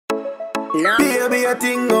No. Baby, a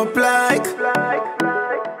thing up like,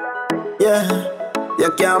 yeah. You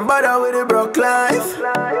can't bother with the broke life,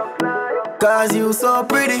 cause you so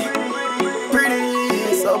pretty,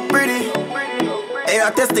 so pretty. Hey,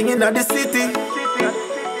 you're testing in the city.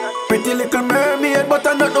 Pretty little mermaid, but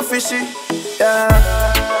I'm not no fishy. Yeah.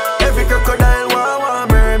 Every crocodile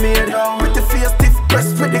want mermaid. With the face stiff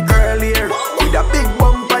pressed with the curly hair. With a big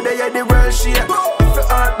bumper, they are the world shake. If your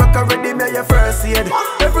heart back already, may your first aid.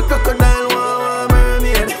 Every crocodile want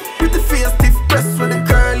mermaid. With the face stiff pressed with the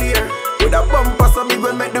curly hair. With a bumper, so me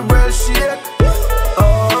gon' make the world shake.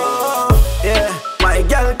 Oh, yeah. My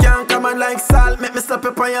girl can't come on like salt. Make me slap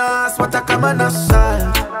up on your ass, what a come on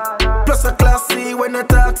assault. Plus a classy when you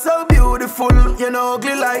talk so beautiful. You know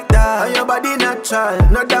ugly like that, and your body natural.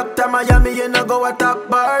 No doctor Miami, you no go attack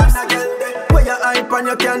bars. Where you hype and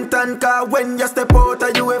you can't tank, cause when you step out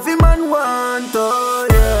of you every man want. Oh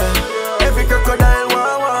yeah. Every crocodile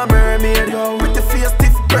want mermaid. With the face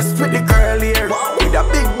stiff pressed with the curly hair. With a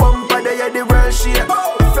big bumper, they are the world shake.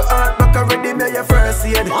 If your heart back already, may your first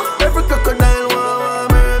aid. Every crocodile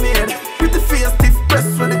want mermaid. With the face stiff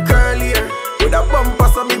pressed with the curly hair. With a bumper,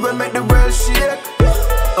 so me gon' make the world shake.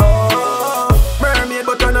 Oh, mermaid,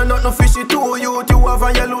 but I know not no fishy too. You have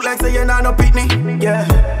and you look like say you not no pitney. Yeah,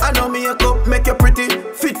 I know makeup make you pretty.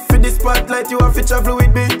 Fit for the spotlight, you have to travel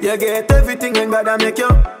with me. You get everything and gotta make you.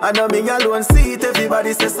 I know me alone see it,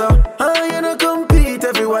 everybody say so. You no compete,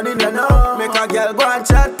 everyone in the know. Make a girl go and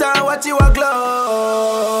chat and watch you a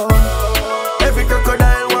glow. Every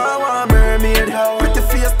crocodile want mermaid. With the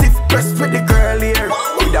face stiff pressed with the curly hair.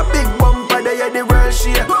 With a big bumper, they are the world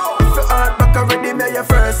shake. If your heart back already, may your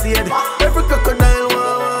first aid. Every crocodile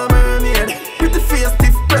want mermaid. With the face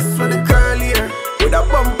stiff pressed with the curly hair. With a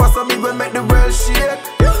bumper, so me gon' make the world shake.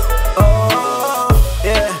 Oh,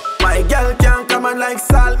 yeah. My girl can't come on like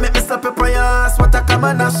salt. Make me slap up on your ass, what a come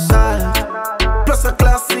on assault. Plus a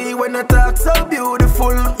classy when you talk so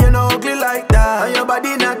beautiful. You know ugly like that, and your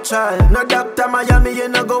body natural. No doctor Miami, you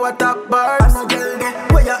no go attack bars.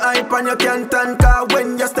 Where you hype and you can't tank, cause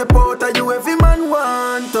when you step out